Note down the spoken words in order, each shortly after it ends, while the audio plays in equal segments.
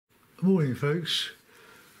Morning, folks.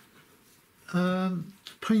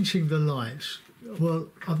 Painting the lights. Well,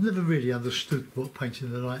 I've never really understood what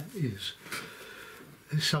painting the light is.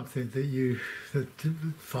 It's something that as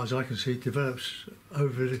far as I can see, develops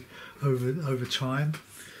over time.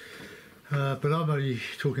 But I'm only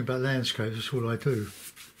talking about landscapes. That's all I do.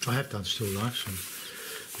 I have done still lifes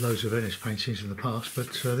and loads of Venice paintings in the past,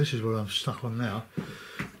 but this is what I'm stuck on now.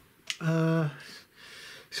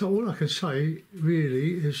 So all I can say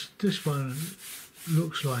really is this one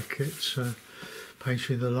looks like it's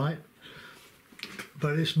painting the light,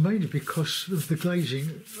 but it's mainly because of the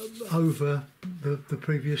glazing over the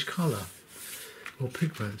previous colour or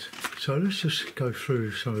pigment. So let's just go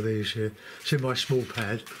through some of these here. It's in my small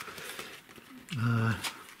pad.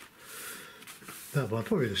 That one,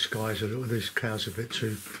 probably the skies a little, these clouds are a bit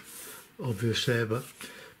too obvious there, but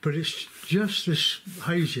it's just this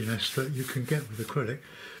haziness that you can get with acrylic.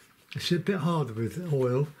 It's a bit harder with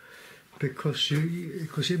oil because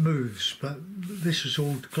it moves, but this is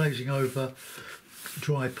all glazing over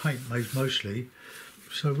dry paint made mostly.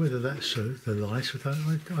 So whether that's the light,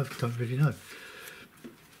 I don't really know.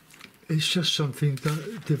 It's just something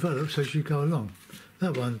that develops as you go along.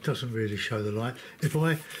 That one doesn't really show the light. If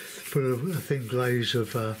I put a thin glaze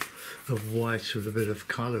of white with a bit of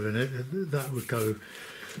colour in it, that would go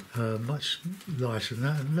much lighter than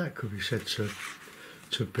that, and that could be said to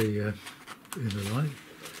be in the light.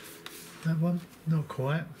 That one, not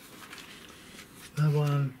quite. That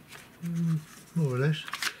one, more or less,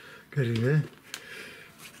 getting there.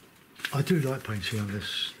 I do like painting on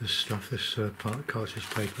this stuff, this cartridge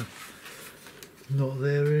paper. Not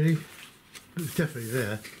there really. It's definitely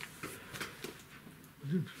there.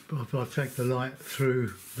 I've taken the light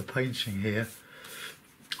through the painting here.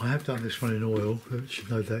 I have done this one in oil, which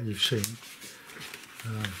no doubt you've seen.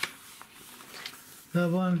 That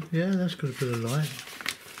one, yeah, that's got a bit of light.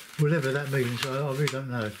 Whatever that means, I really don't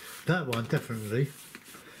know. That one, definitely.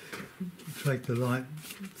 Take the light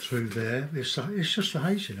through there. It's just the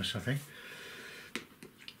haziness, I think.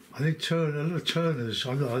 I think a lot of Turners,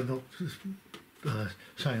 I'm not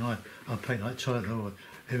saying I paint like Turner or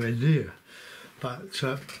anywhere near, but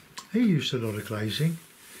he used a lot of glazing,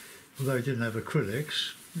 although he didn't have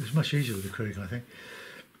acrylics. It was much easier with acrylic, I think.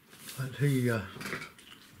 But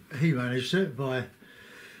he managed it by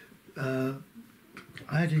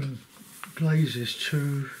adding glazes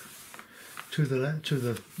to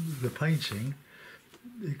the painting.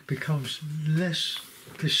 It becomes less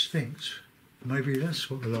distinct. Maybe that's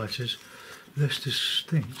what the light is. Less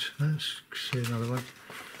distinct. Let's see another one.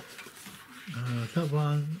 That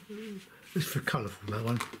one is for colourful, that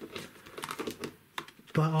one.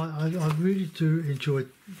 But I really do enjoy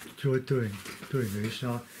doing these.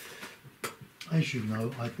 Now, as you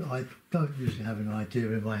know, I don't usually have an idea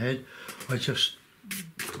in my head. I just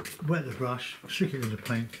wet the brush, stick it in the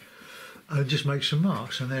paint, and just make some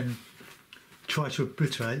marks, and then try to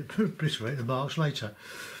obliterate the marks later.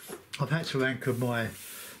 I've had to anchor my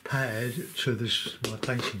pad to my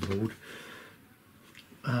painting board,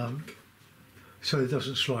 so it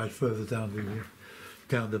doesn't slide further down.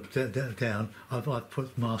 I've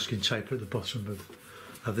put masking tape at the bottom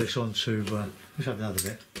of this onto. Let's have another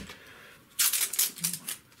bit.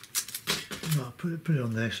 I'll put it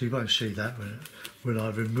on there so you won't see that when I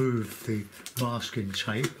remove the masking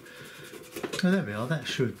tape. And there we are. That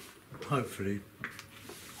should hopefully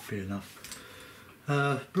be enough.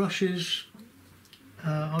 Brushes.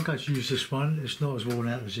 I'm going to use this one. It's not as worn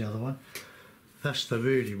out as the other one. That's the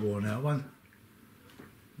really worn out one.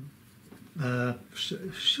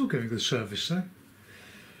 Still getting good service though.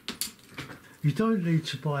 You don't need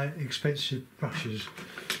to buy expensive brushes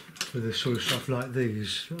for this sort of stuff like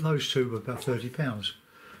these. Those two were about £30.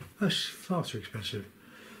 That's far too expensive.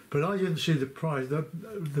 But I didn't see the price, the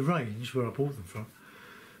range where I bought them from.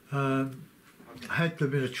 Had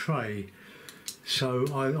them in a tray, so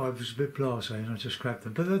I was a bit blasé and I just grabbed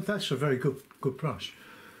them. But that's a very good brush.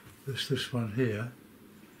 This one here.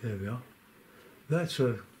 There we are. That's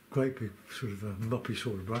a great big sort of a moppy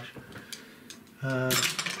sort of brush.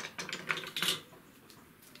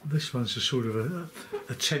 This one's a sort of a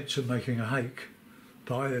attempt at making a hake,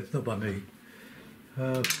 but not by me.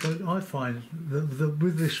 But I find that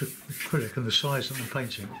with this acrylic and the size that I'm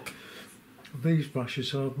painting, these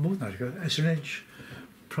brushes are more than adequate. It's an inch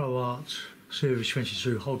Pro Art Series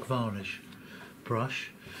 22 hog varnish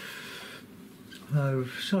brush. So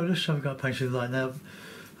let's have a go at painting the light now.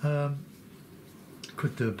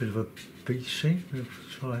 Could do a bit of a beach scene.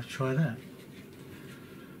 We'll try that.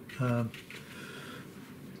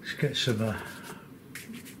 Let's get some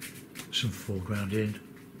foreground in.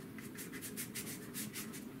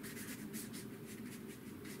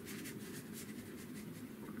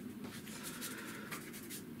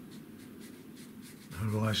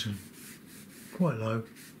 rising quite low.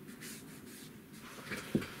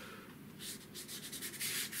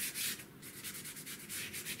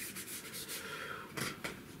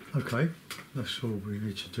 Okay, that's all we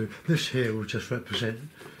need to do. This here will just represent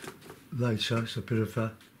later. It's a bit of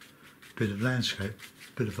landscape,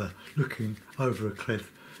 bit of a looking over a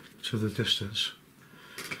cliff to the distance.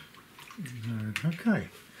 Okay,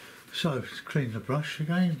 so let's clean the brush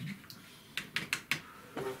again.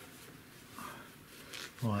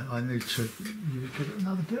 Right, I need to get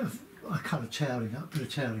another bit of bit of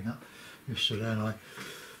toweling up yesterday, and I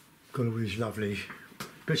got all these lovely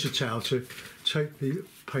bits of towel to take the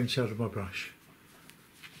paint out of my brush.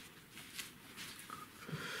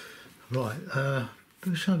 Right,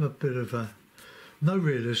 let's have a bit of no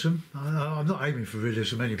realism. I'm not aiming for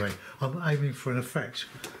realism anyway. I'm aiming for an effect.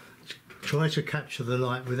 Try to capture the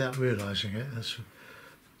light without realising it. That's,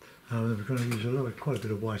 we're going to use quite a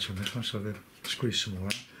bit of white on this one, so I'm going to squeeze some more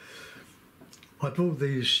out. I bought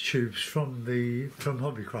these tubes from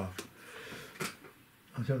Hobbycraft.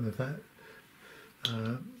 I don't know if that.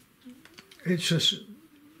 It's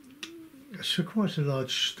quite a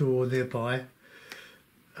large store nearby,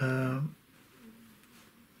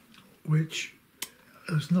 which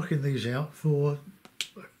is knocking these out for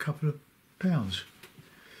a couple of pounds.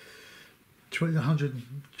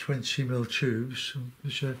 120mm tubes,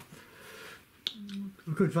 which are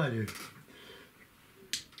good value.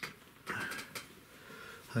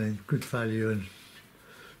 I mean, good value and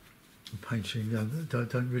painting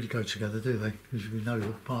don't really go together, do they? Because we know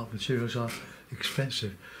that part materials are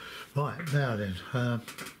expensive. Right, now then,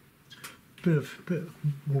 bit of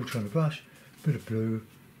water on the brush, bit of blue.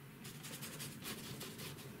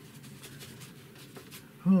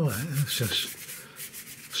 All right, let's just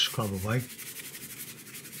scrub away.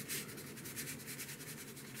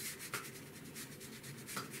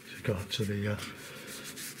 So go up to the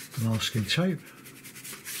masking tape.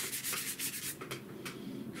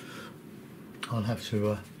 I'll have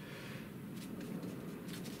to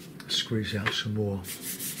squeeze out some more.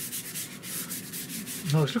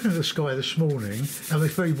 I was looking at the sky this morning, and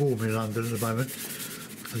it's very warm in London at the moment.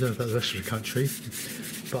 I don't know about the rest of the country,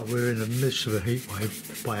 but we're in the midst of a heat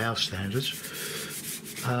wave by our standards.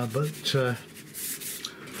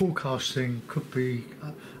 Forecasting could be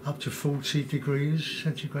up to 40 degrees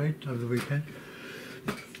centigrade over the weekend.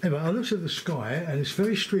 Anyway, I looked at the sky and it's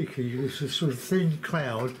very streaky. It's a sort of thin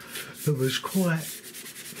cloud that was quite,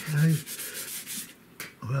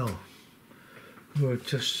 well, we'll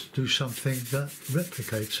just do something that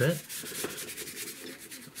replicates it.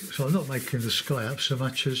 So I'm not making the sky up so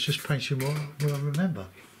much as just painting what I remember.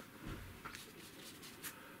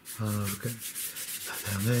 Okay, that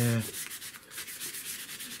down there.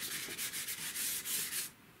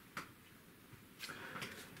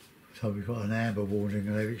 So we've got an amber warning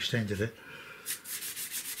and they've extended it.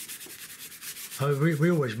 We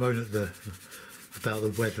always moan about the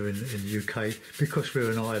weather in the UK. Because we're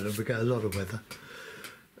an island, we get a lot of weather.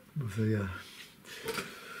 With the,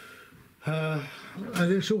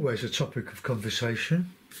 and it's always a topic of conversation.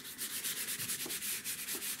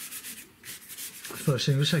 First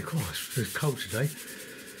thing we say, "God, it's cold today."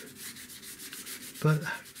 But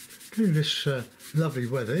getting this lovely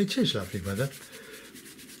weather, it is lovely weather.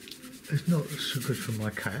 It's not so good for my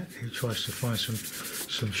cat. He tries to find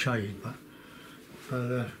some shade, but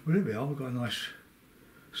well, there we are. We've got a nice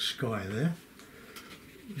sky there.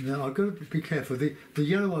 Now I've got to be careful. The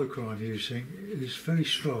yellow ochre I'm using is very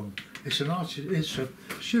strong. It's a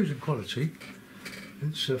student quality.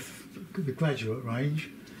 It's the graduate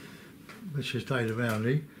range, which is Daily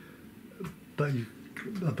Roundly, but a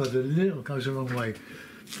little goes a long way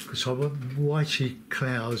because I want whitey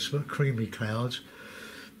clouds, but creamy clouds.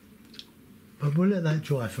 But we'll let that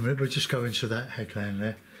dry for a minute. We'll just go into that headland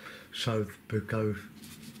there. So we'll go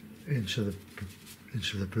into the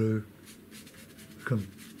blue. We can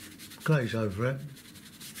glaze over it.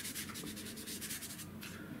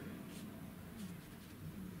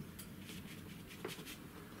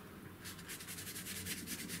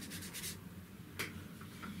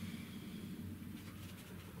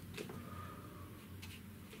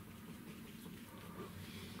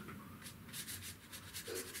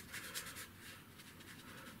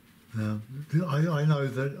 Now, I know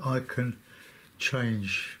that I can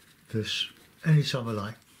change this anytime I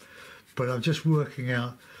like, but I'm just working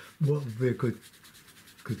out what would be a good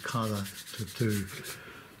colour to do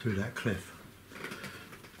that cliff.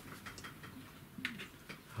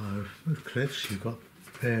 With cliffs, you've got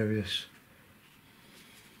various.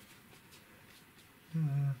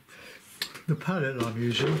 The palette I'm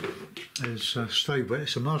using is Stay Wet.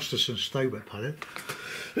 It's a Masterson Stay Wet palette,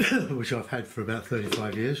 which I've had for about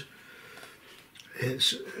 35 years.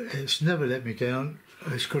 It's never let me down.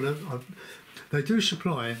 It's got they do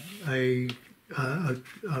supply a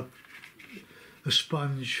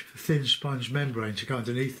sponge, thin sponge membrane to go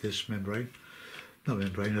underneath this membrane. Not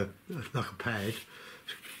membrane, like a pad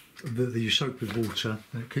that you soak with water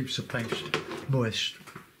and it keeps the paint moist.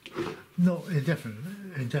 Not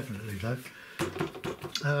indefinitely though.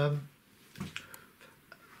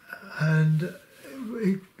 And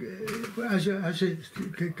as it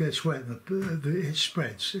gets wet, it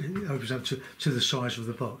spreads. It opens up to the size of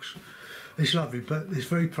the box. It's lovely, but it's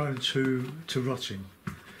very prone to rotting.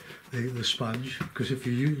 The sponge, because if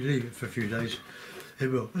you leave it for a few days, it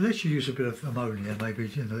will. Unless you use a bit of ammonia, maybe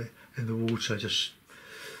in the water, just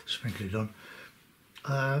sprinkle it on.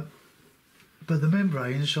 But the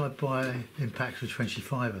membranes I buy in packs of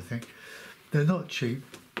 25, I think. They're not cheap,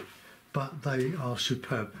 but they are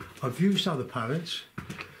superb. I've used other palettes,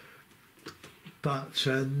 but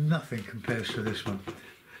nothing compares to this one.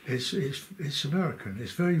 It's American.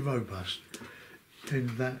 It's very robust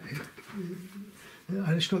in that, and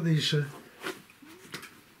it's got these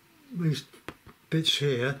bits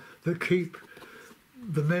here that keep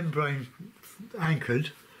the membrane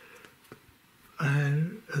anchored,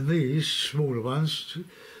 and these smaller ones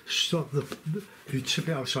stop if you tip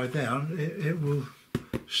it upside down, it will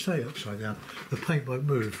stay upside down. The paint won't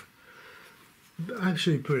move.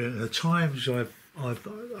 Absolutely brilliant. At the times I've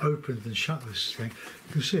opened and shut this thing,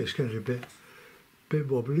 you can see it's getting a bit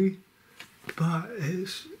wobbly, but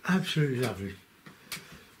it's absolutely lovely.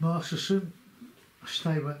 Masterson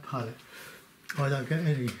Stay Wet palette. I don't get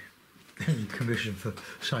any commission for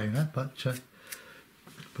saying that, but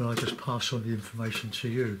I just pass on the information to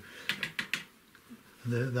you.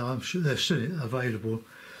 I'm sure they're still available.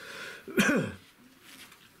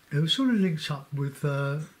 It was sort of linked up with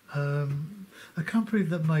a company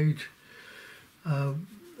that made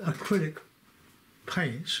acrylic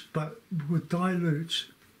paints, but would dilute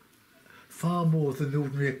far more than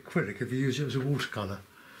ordinary acrylic if you use it as a watercolour.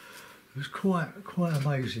 It was quite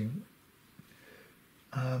amazing.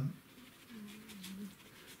 A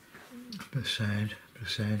bit of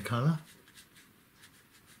sand colour.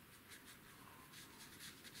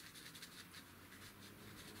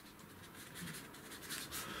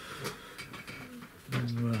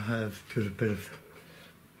 And we'll have a bit of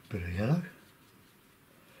yellow.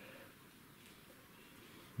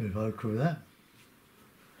 Bit of ochre with that.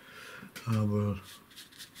 And we'll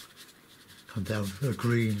come down with a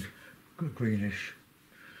greenish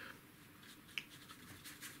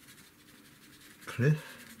cliff.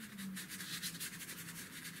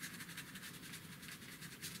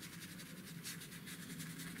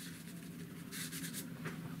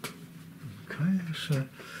 Okay, so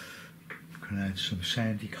can add some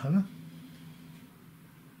sandy colour.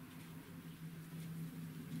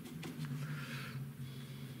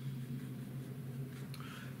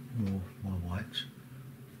 More white.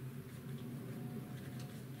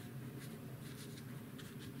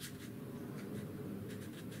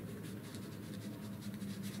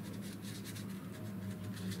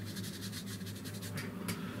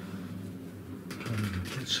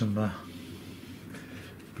 Get some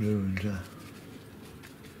blue and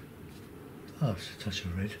it's a touch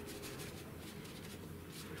of red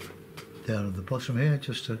down at the bottom here,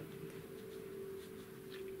 just to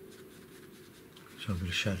show a bit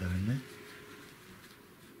of shadow in there.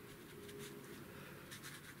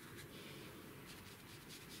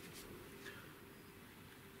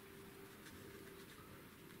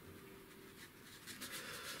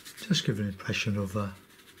 Just give an impression of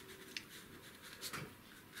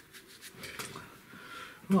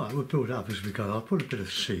right, we'll build up as we go. I'll put a bit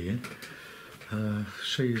of sea in.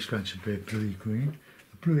 Sea is going to be a bluey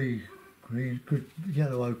green, good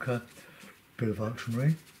yellow ochre, bit of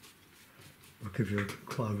ultramarine. Will give you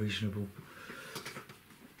quite a reasonable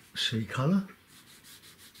sea colour.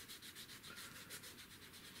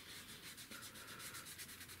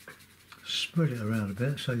 Spread it around a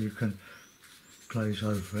bit so you can glaze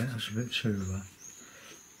over it. That's a bit too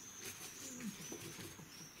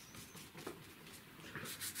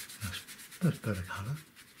that's better colour.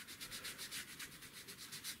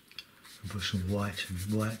 And put some white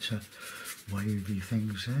wavy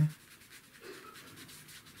things there.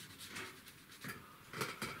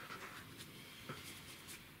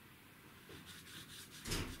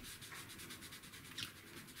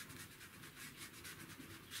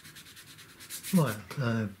 Right,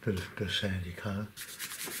 bit of sandy colour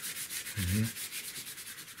in here.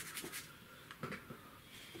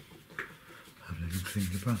 Have a little clean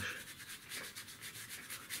the brush.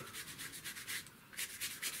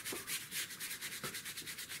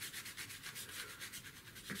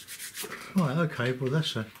 Right, okay, well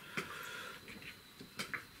that's a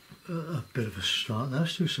bit of a start. Now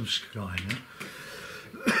let's do some sky now.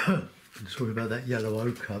 I'm talking about that yellow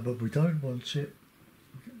ochre, but we don't want it.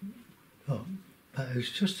 Oh, that is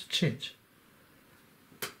just a tint,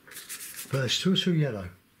 but it's still too yellow.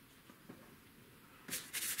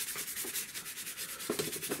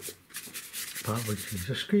 But we can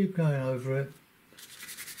just keep going over it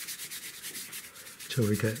till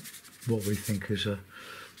we get what we think is a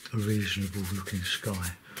reasonable looking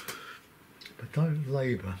sky. But don't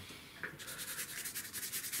labour.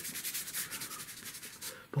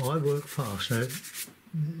 But I work fast. Now,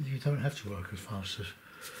 you don't have to work as fast as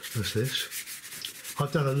this.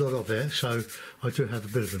 I've done a lot of it, so I do have a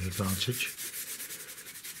bit of an advantage.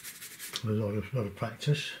 A lot of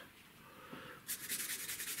practice.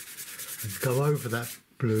 And go over that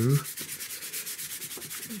blue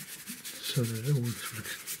so that it all sort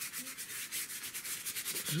of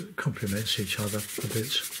complements each other a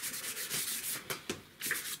bit.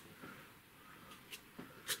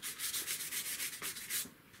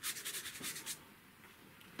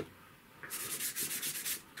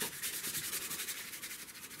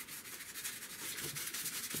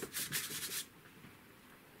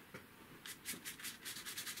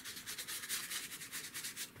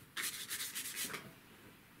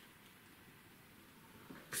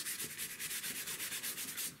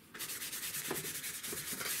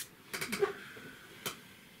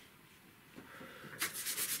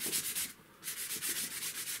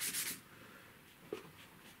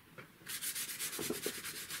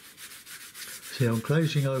 See, I'm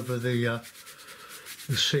glazing over the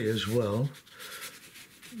sea as well.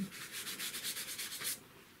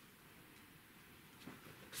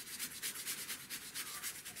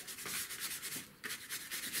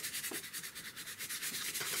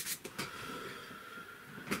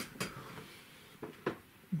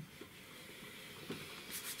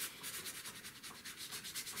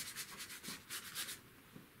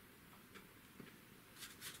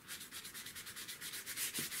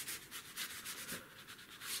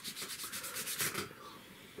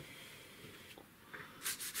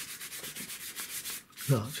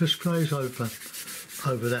 Look, just glaze over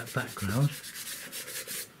that background,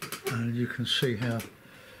 and you can see how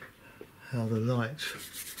the light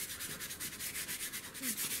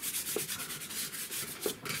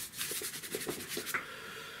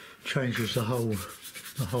changes the whole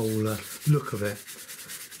look of it.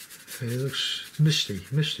 See, it looks misty.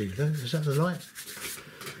 Is that the light?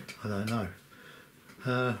 I don't know.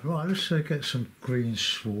 Right, let's get some green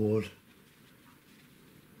sward.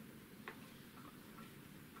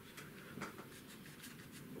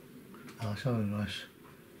 Oh, it's a nice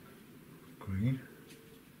green.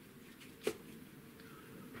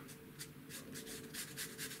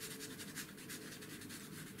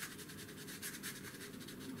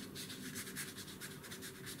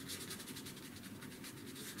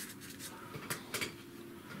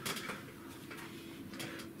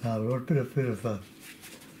 We've got a bit of a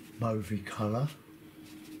mauvey colour.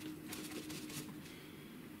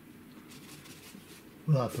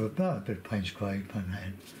 Well, I've got a bit of Payne's grey, paint that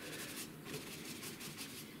in.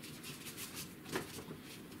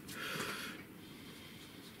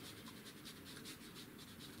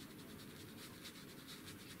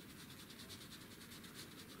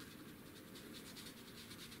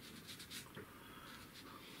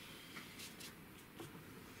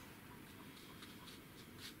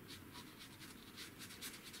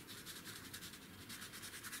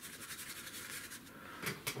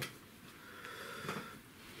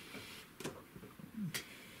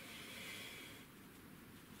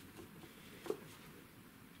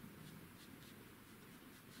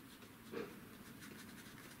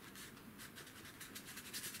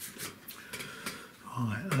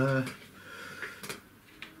 Right,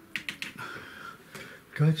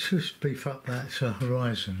 going to just beef up that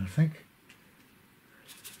horizon, I think.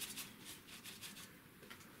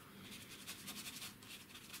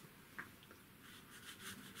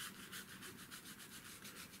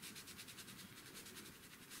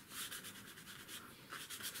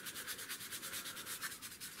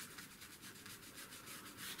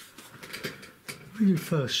 When you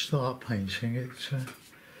first start painting,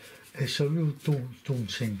 it's a real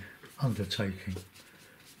daunting undertaking.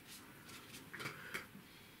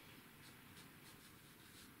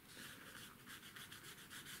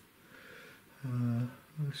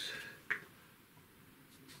 Let's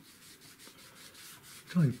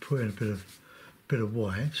put in a bit of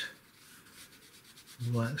white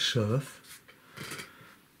surf.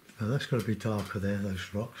 Now that's got to be darker there,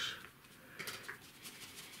 those rocks.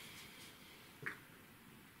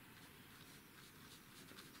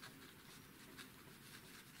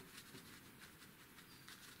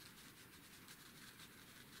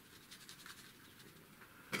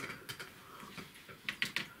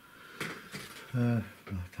 I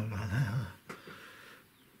don't like that.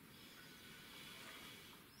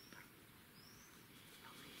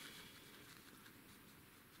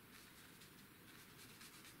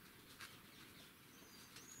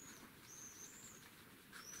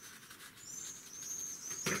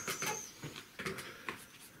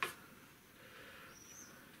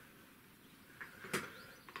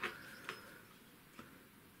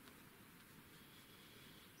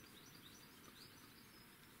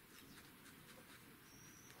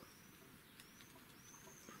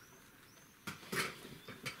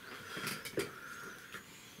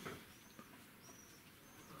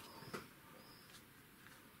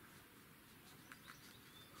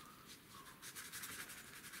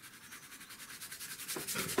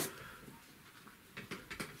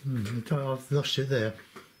 I've lost it there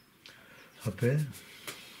a bit.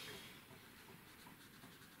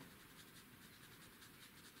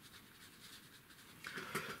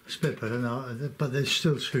 It's a bit better now, but they're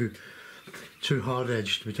still too hard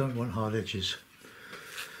edged. We don't want hard edges.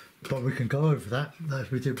 But we can go over that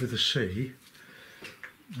as we did with the C.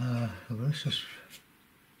 Well, let's just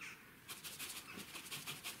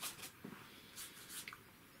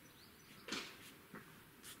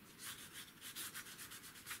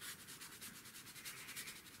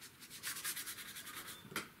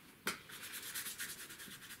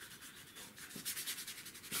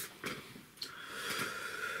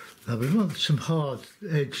now we want some hard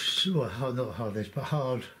edge, well, not hard edge, but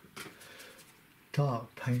hard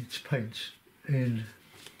dark paints in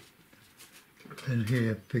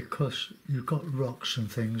here, because you've got rocks and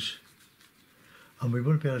things, and we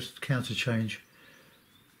wouldn't be able to counter change.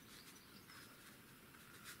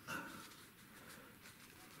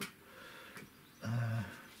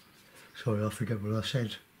 Sorry, I forget what I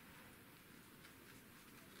said.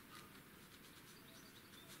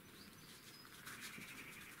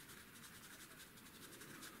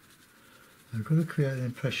 I've got to create an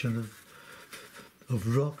impression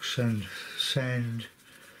of rocks and sand,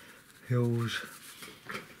 hills.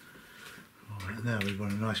 Right, now we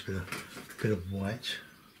want a nice bit of white.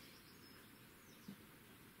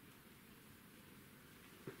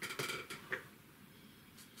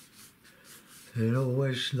 It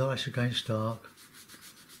always light against dark.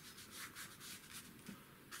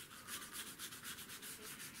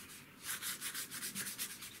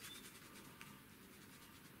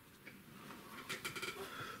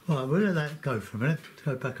 Right, we'll let that go for a minute.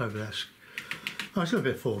 Go back over that. Oh, it's got a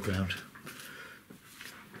bit of foreground.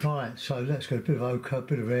 Right, so let's go a bit of ochre, a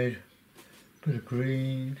bit of red, a bit of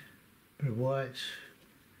green, a bit of white.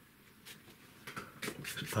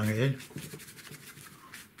 Just bung it in.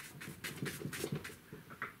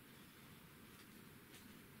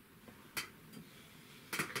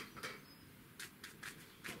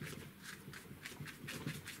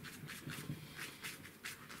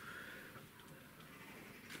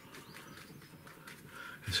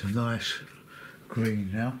 It's a nice green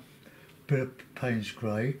now, bit of Payne's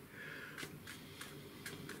grey.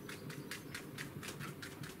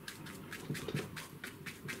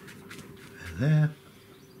 And there.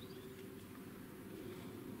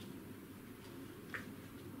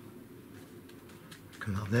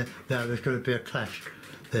 Come up there. Now there's going to be a clash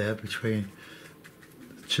there between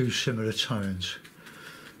two similar tones.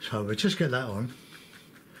 So we'll just get that on,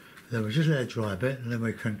 then we'll just let it dry a bit, and then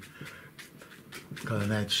we can go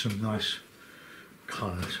and add some nice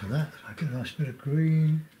colour to that. I get a nice bit of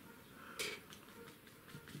green.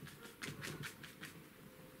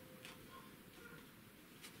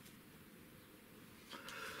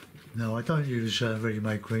 No, I don't use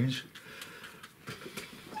ready-made greens.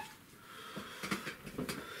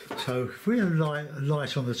 So if we have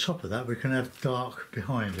light on the top of that, we can have dark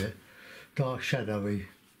behind it, dark shadowy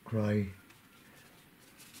grey.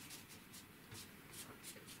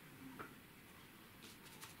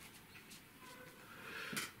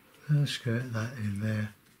 Let's get that in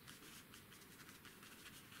there.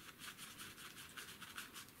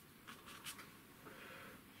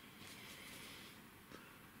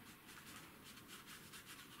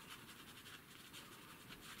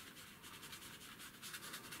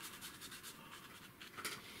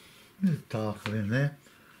 A bit darker in there.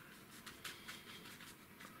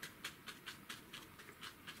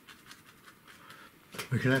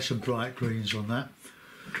 We can add some bright greens on that,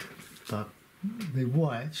 but the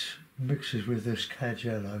white mixes with this cad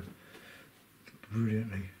yellow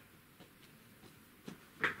brilliantly.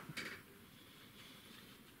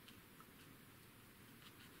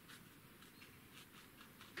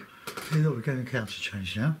 See, look, we're getting counter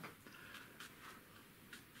change now.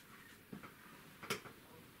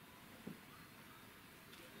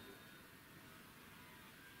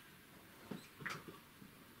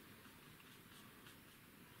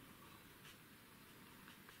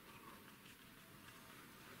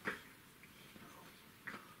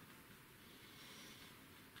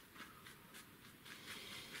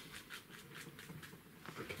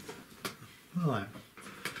 Right,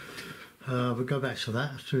 we'll go back to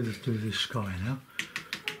that. Let's do the sky now.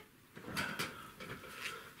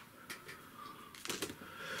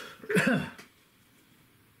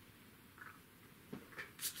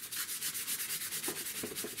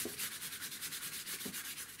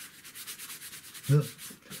 Look,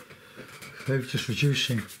 so just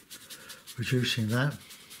reducing that.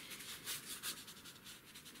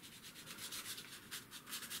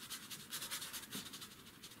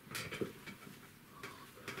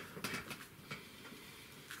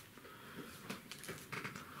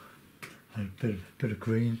 And a bit of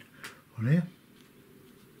green on here.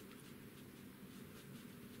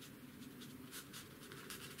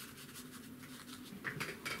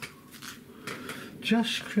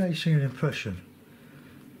 Just creating an impression.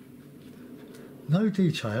 No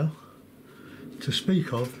detail to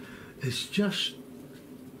speak of, it's just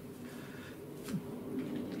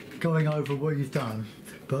going over what you've done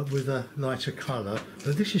but with a lighter colour.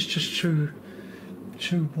 But this is just too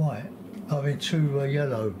white, I mean too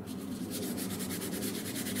yellow.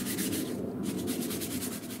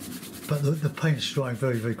 But the paint's drying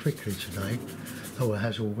very, very quickly today. Oh, it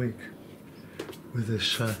has all week with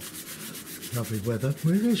this lovely weather.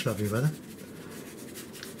 Well, it is lovely weather.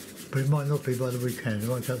 But it might not be by the weekend. It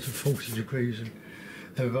might go up to 40 degrees and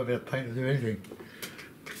there won't be a paint to do anything.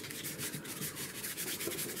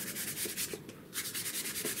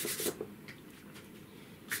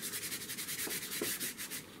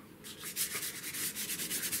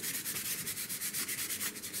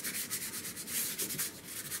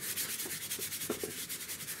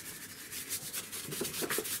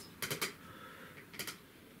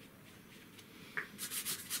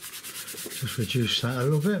 Just reduce that a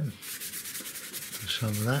little bit. Some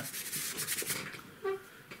of that.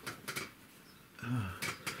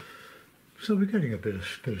 So we're getting a bit of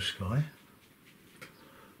sky.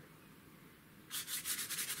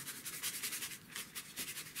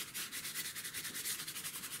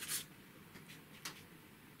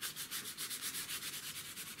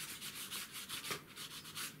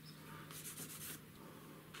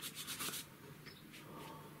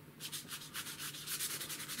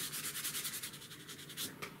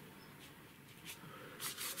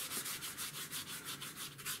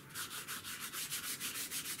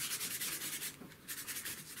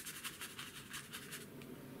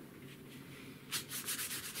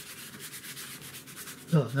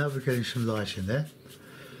 Oh, now we're getting some light in there.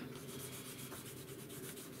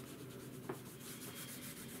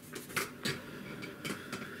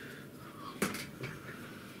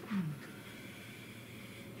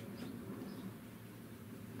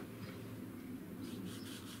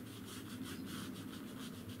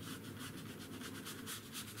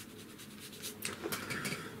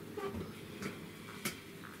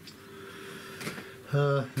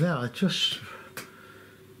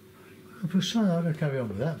 Now I'm going to carry on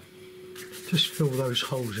with that. Just fill those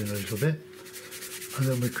holes in a little bit, and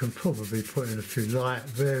then we can probably put in a few light,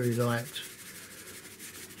 very light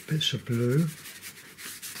bits of blue.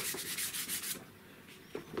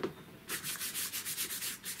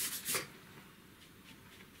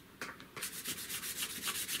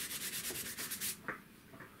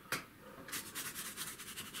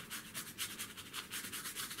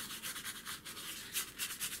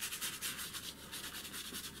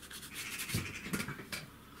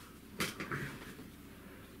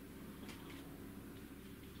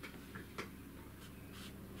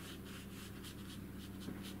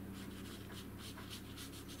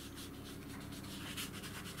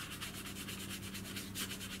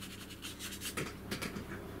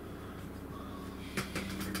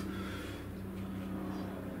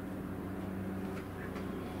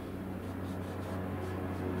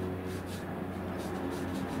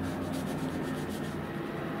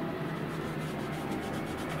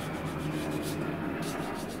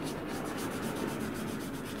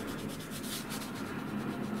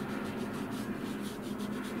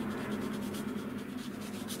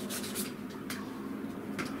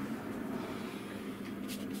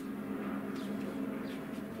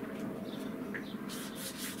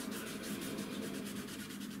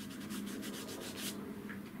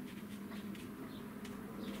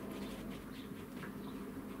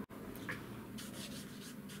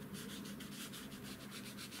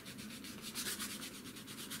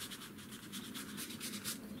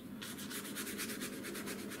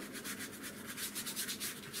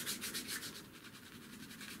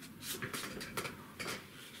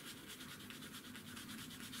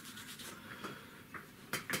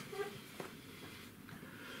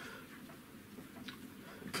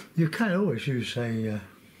 You can always use a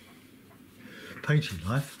painting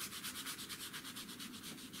knife.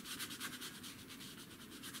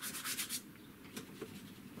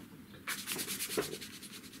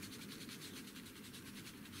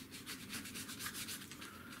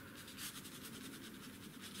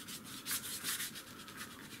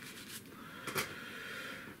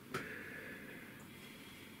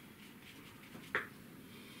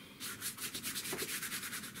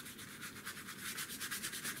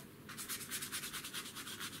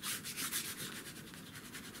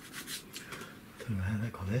 Don't know how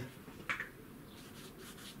that got there.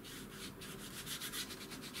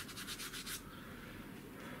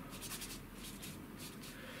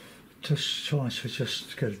 Just trying to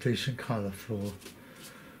just get a decent colour for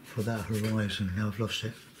that horizon. Now I've lost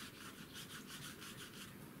it.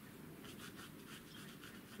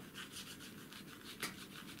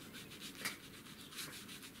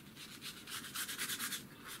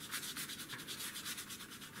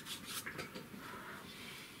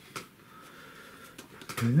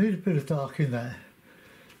 We need a bit of dark in that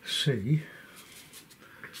sea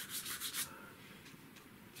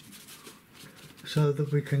so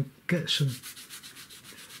that we can get some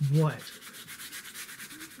white.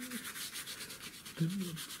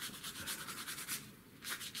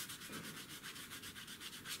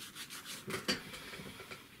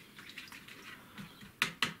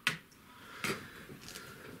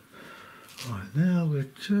 Right, now we're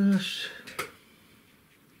just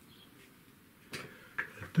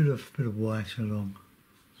a bit of white along.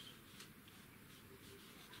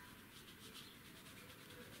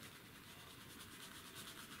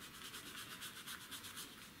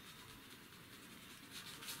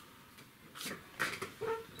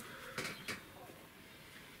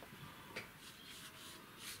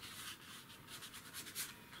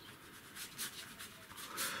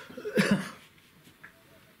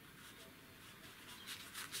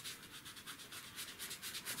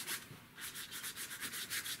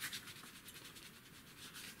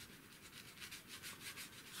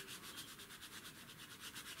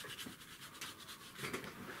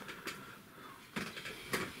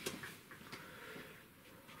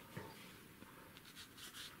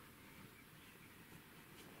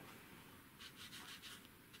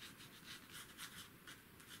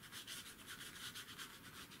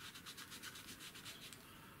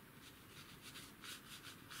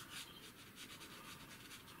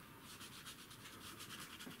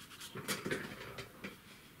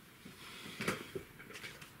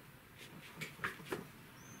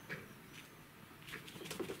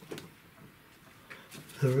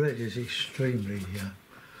 The red is extremely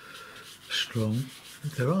strong.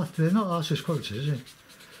 They're not artist qualities, is it?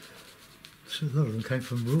 So a lot of them came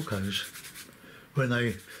from Wilco's when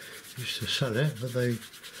they used to sell it, but they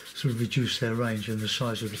sort of reduced their range and the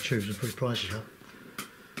size of the tubes and put the prices up.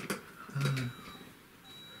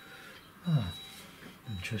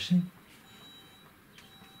 Interesting.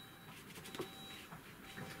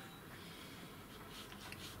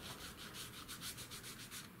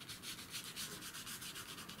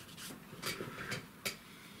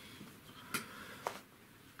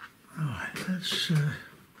 Let's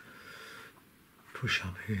push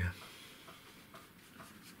up here.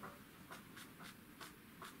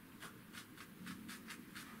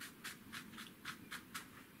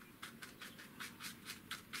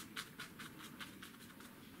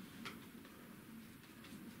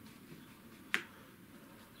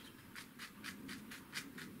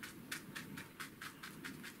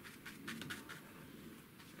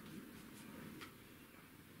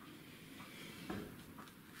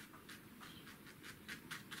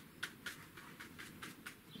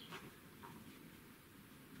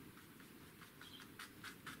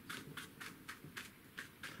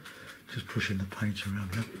 Just pushing the paint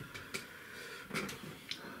around now.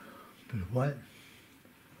 Bit of white.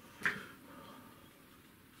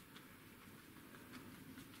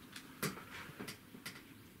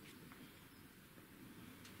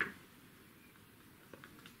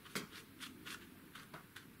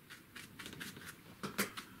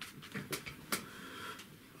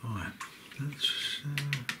 Right, let's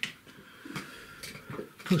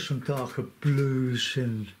put some darker blues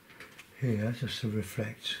in here just to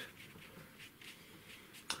reflect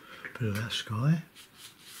a bit of that sky.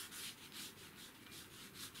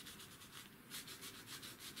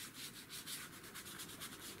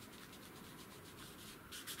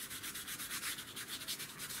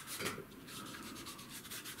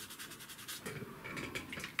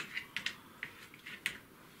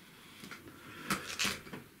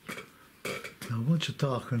 Now I want to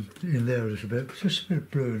darken in there a little bit, just a bit of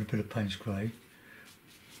blue and a bit of Payne's grey.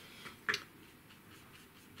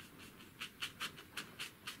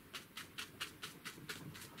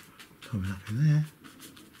 Coming up in there.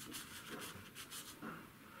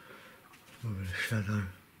 A bit of shadow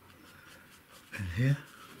in here.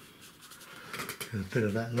 With a bit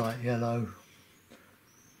of that light yellow.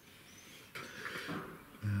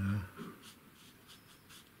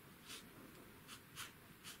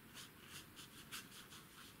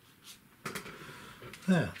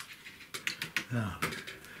 There. Now,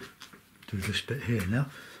 do this bit here now.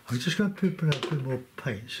 I'm just going to put out a bit more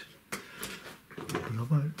paint, but I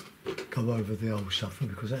won't go over the old stuff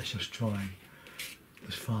because that's just drying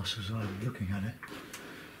as fast as I'm looking at it.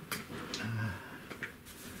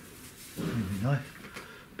 Maybe nice.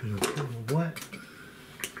 Bit of white.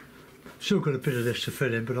 Still got a bit of this to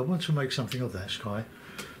fill in, but I want to make something of that sky.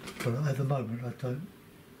 But at the moment, I don't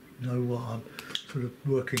know what I'm sort of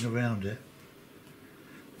working around it.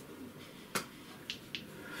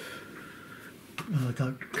 I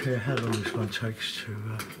don't care how long this one takes to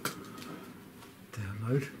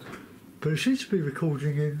download. But it seems to be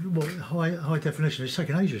recording in high definition. It's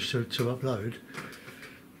taken ages to upload.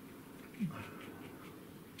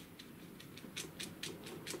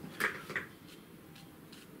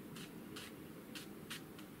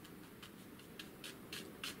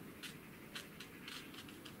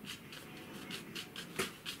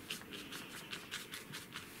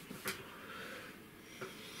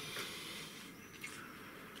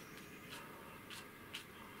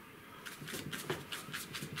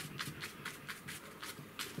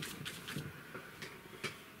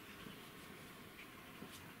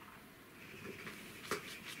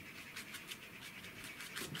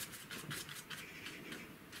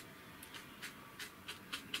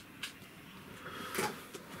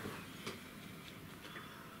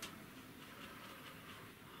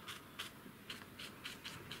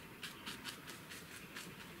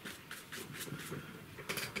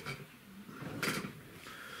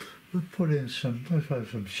 We'll put in some, let's put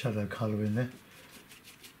some shadow colour in there.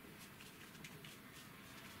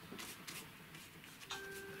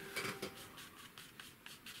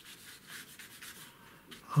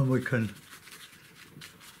 And we can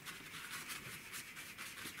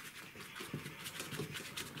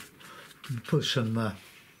put some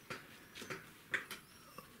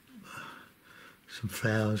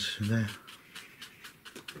flowers in there.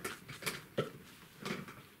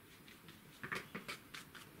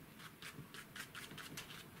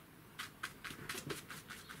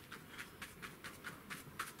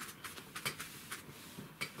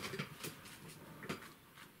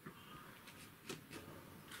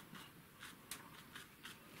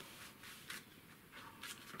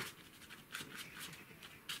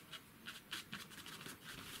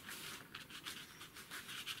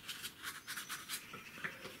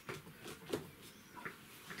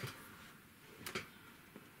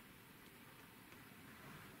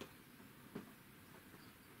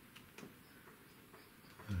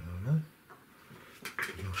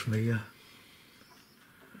 Lost me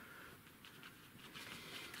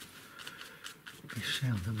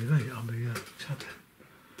sound on my radio, on my tablet.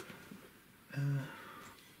 Don't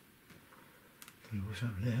know what's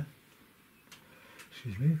happened there.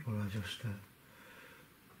 Excuse me, while I just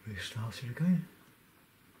restart it again.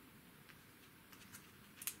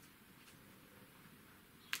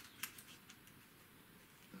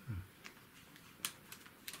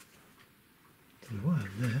 Don't know what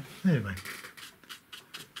happened there. Anyway.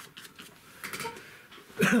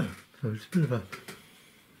 So it's a bit of a...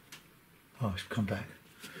 Oh, it's come back.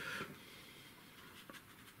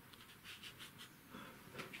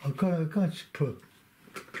 I've got to put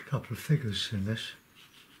a couple of figures in this.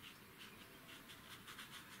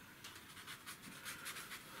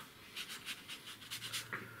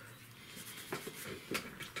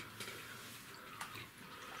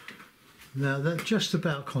 Now that just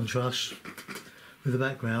about contrasts with the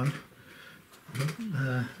background.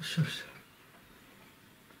 It's just...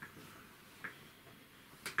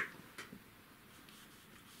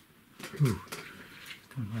 Ooh,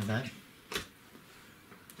 don't like that.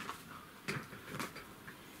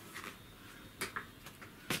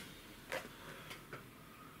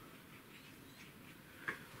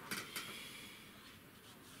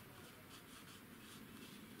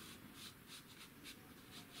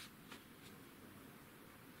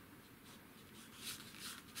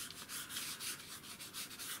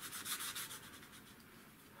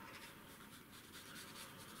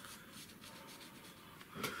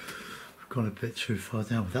 Gone a bit too far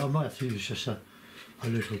down with that. I might have to use just a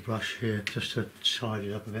little brush here just to tidy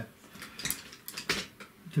it up a bit.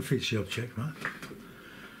 Defeats the object, right?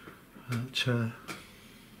 But,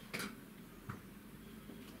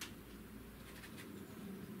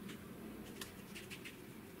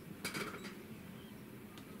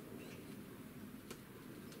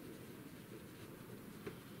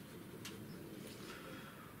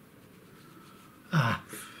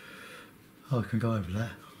 I can go over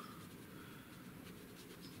that.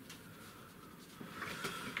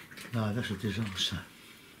 No, that's a disaster.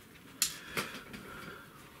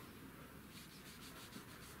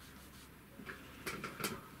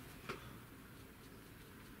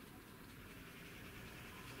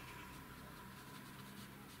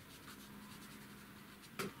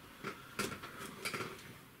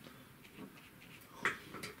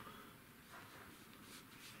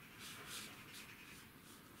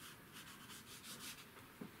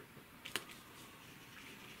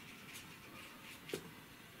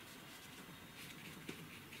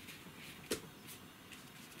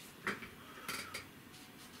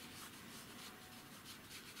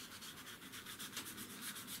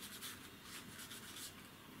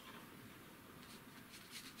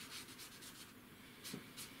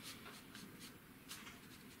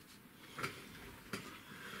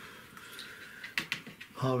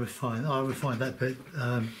 I'll refine that bit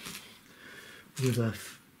with a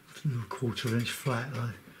little 1/4 inch flat.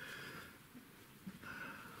 Like.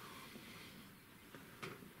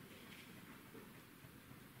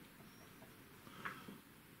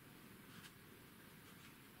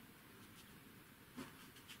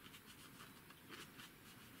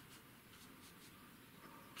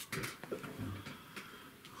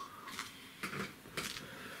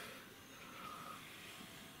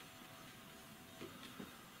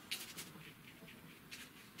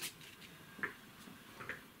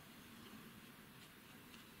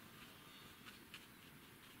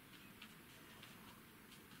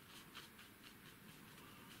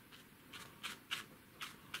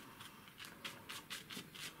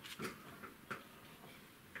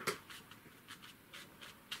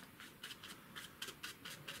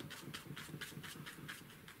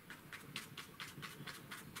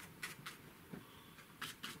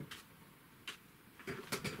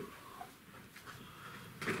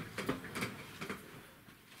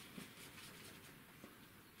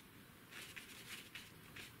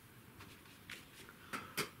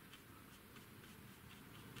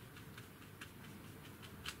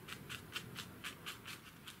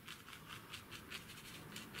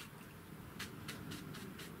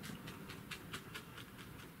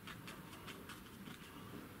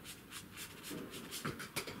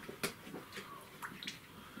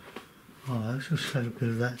 Oh, let's just add a bit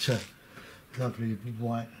of that lovely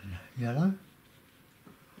white and yellow.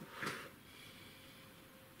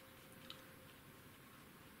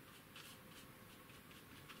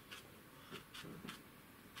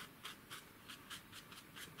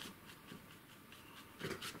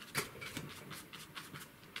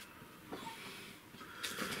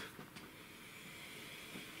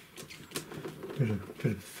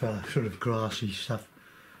 Bit of sort of grassy stuff.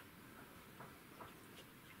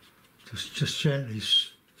 Just gently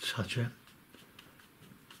touch it.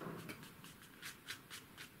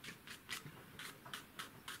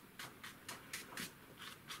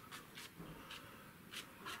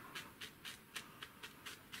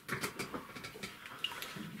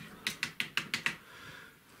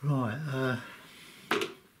 Right,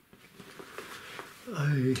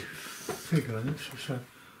 I figure let's just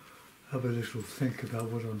have a little think about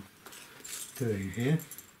what I'm doing here.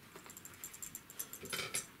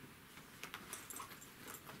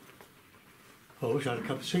 Oh, I wish I had a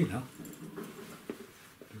cup of tea now.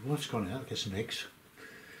 The wife's gone out, get some eggs.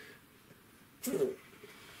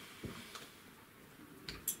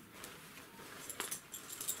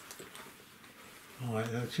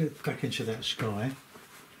 Alright, let's get back into that sky.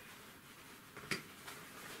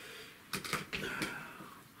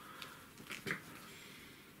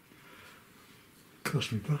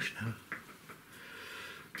 Lost my brush now.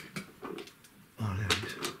 Oh, there it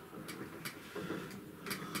is.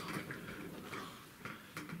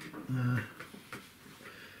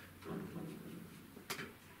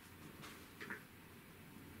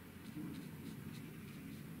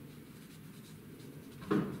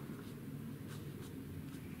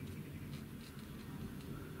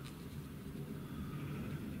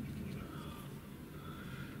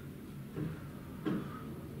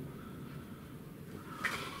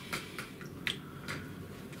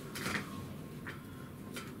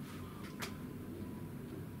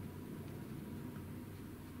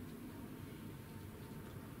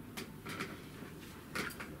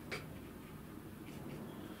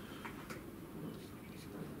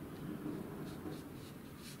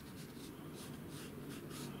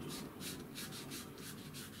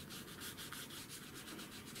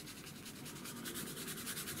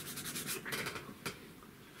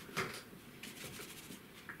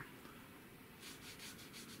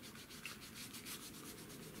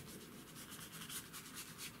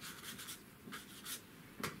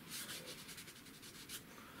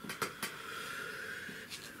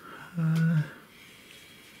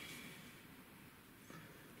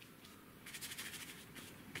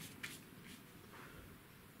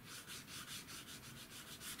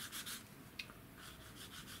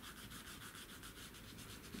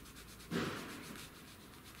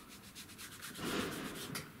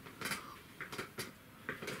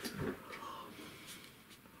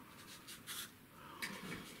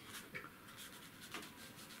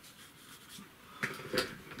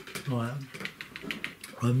 Right,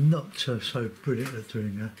 I'm not so brilliant at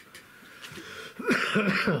doing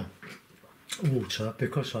water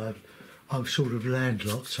because I'm sort of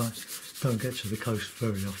landlocked. I don't get to the coast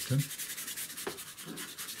very often.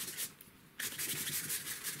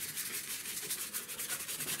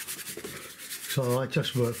 So I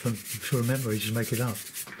just work from memory to make it up.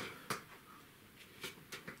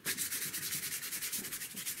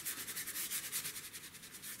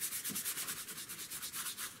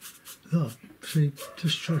 see,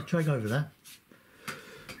 just drag over that.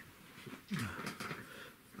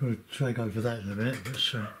 Going to drag over that in a minute.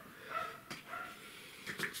 Let's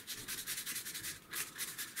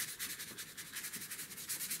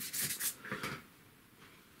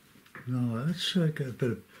no, let's get a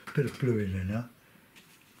bit of blue in there now.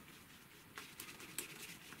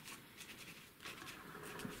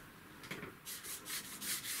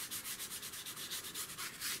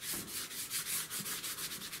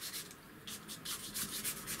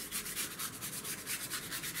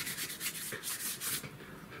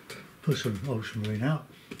 Put some ultramarine out.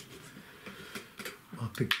 Our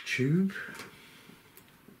big tube.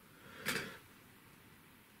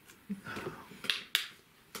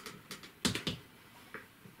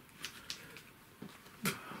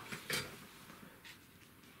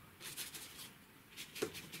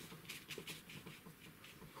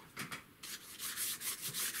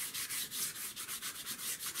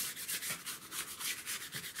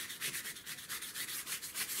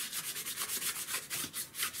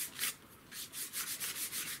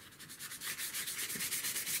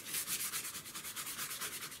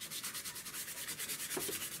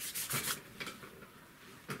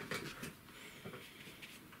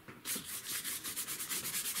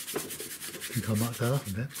 I think I might that up a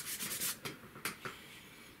bit.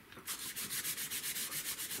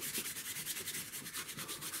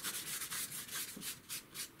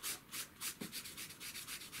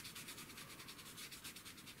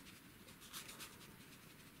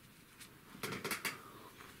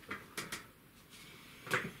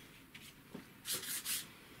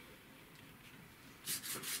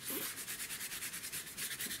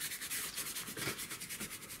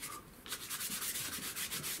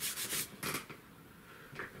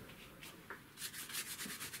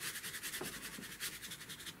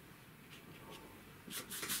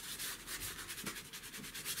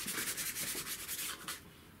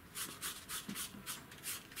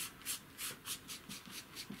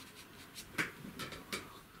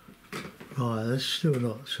 Right, that's still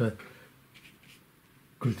not so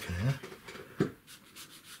good there.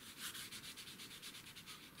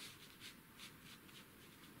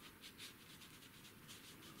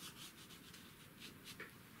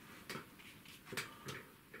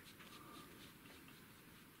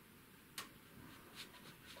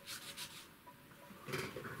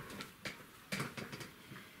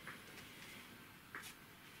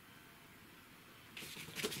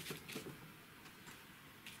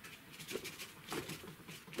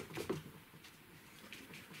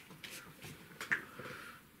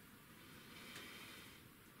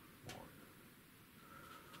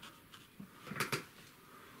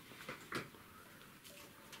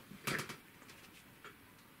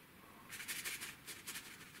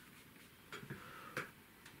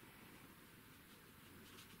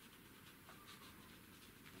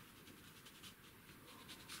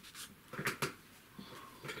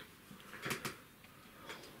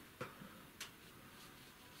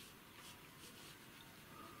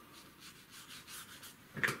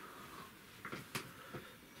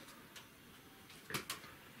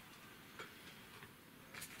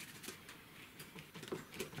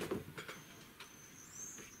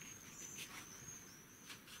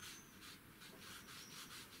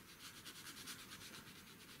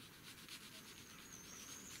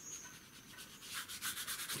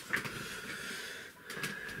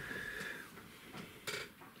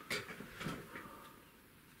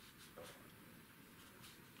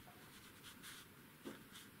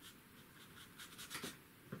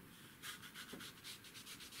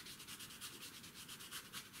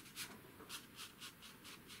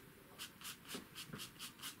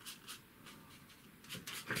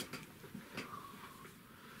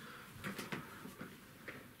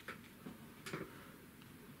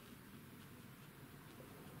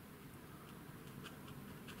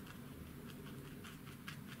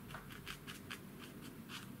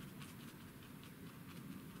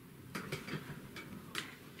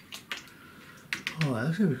 Alright,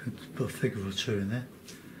 let's see if we can put a figure or two in there.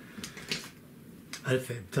 And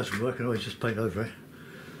if it doesn't work, I can always just paint over it.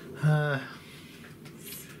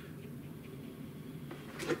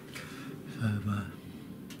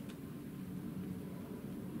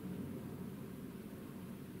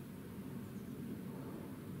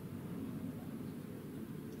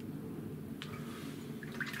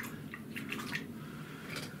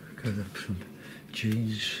 Go up some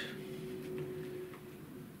jeans.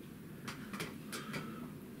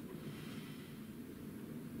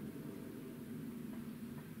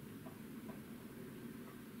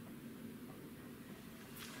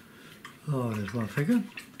 Oh, there's one figure.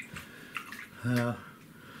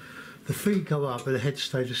 the feet go up but the head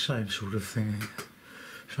stay the same sort of thing.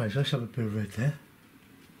 So let's have a bit of red there.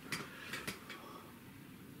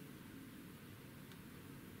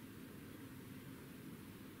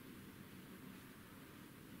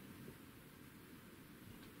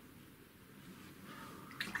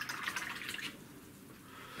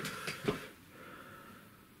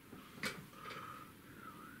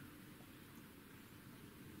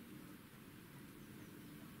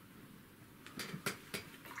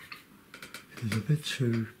 It's a bit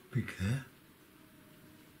too big there.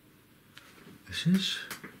 This is.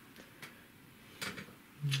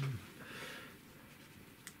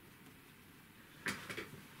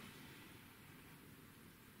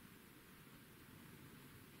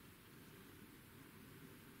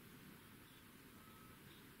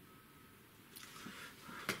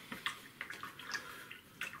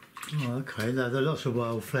 Oh, okay, now there are lots of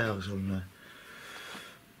wild flowers on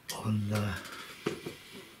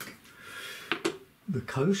the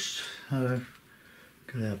coast.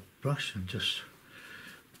 Get our brush and just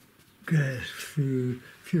get a few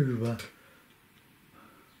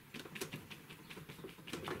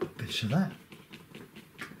bits of that.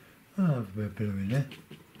 Oh, a bit of in there.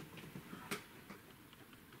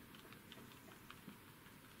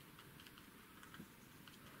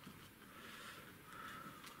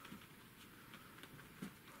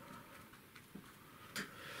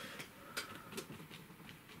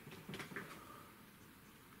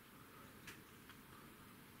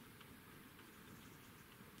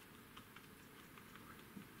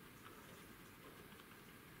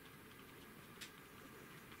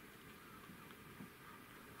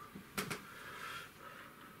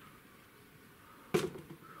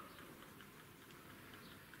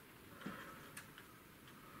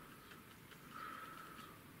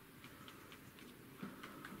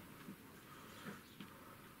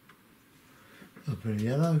 A bit of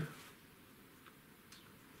yellow.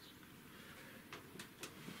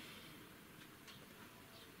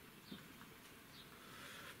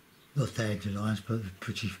 Not dandelions, but the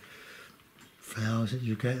pretty flowers that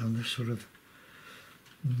you get on this sort of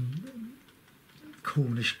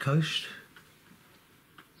Cornish coast.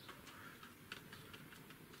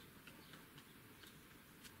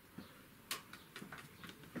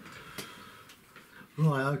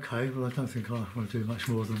 Right, okay, well I don't think I want to do much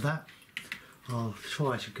more than that. I'll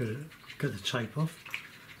try to get the tape off.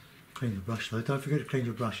 Clean the brush though. Don't forget to clean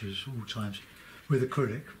your brushes all times with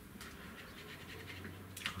acrylic.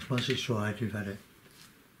 Because once it's dried, you've had it.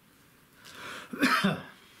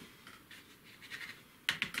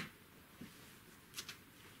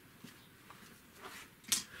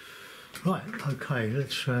 Right, okay,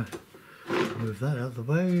 let's move that out of the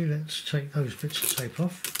way. Let's take those bits of tape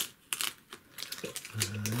off.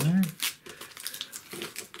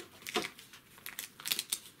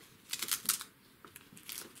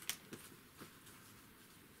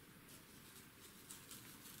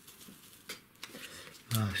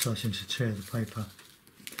 Starting to tear the paper.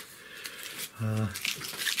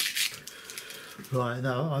 Right,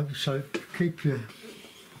 now, so keep your...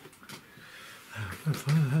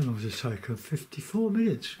 How long does it take? 54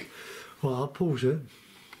 minutes. Well, I'll pause it.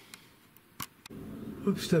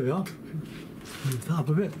 Oops, there we are. Move that up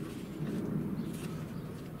a bit.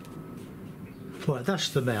 Right, that's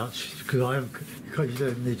the mount, because you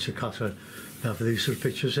don't need to cut a now for these sort of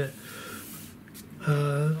pictures.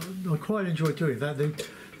 I quite enjoyed doing that.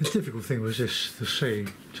 The difficult thing was the sea,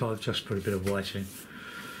 so I've just put a bit of white in.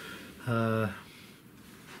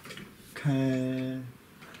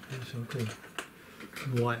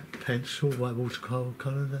 White pencil, white watercolour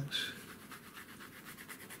colour, that's...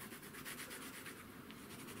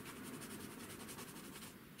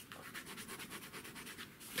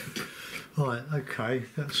 Right, okay,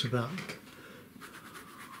 that's about...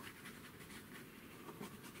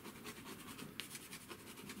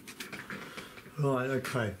 Right,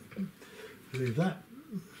 okay, leave that.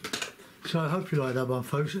 So I hope you like that one,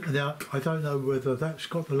 folks. Now, I don't know whether that's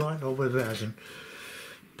got the light or whether it hasn't,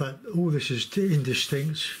 but all this is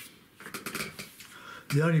indistinct.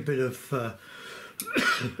 The only bit of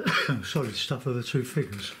solid stuff are the two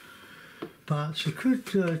figures, but you could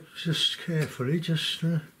just carefully just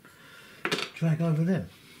drag over them.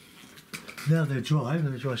 Now they're dry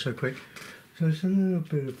so quick, so it's a little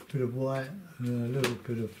bit of white and a little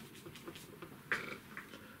bit of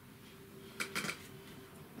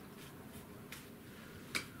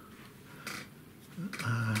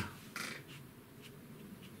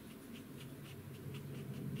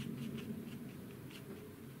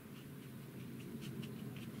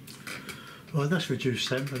right, that's reduced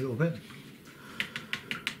them a little bit.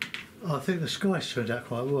 I think the sky's turned out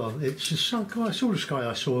quite well. It's just some I saw the sky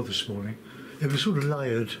I saw this morning. It was sort of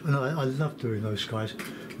layered, and I love doing those skies.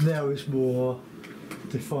 Now it's more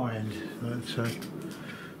defined. But,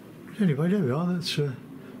 anyway, there we are. That's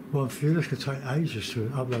one for you. That's going to take ages to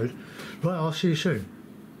upload. Right, I'll see you soon.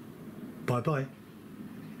 Bye bye.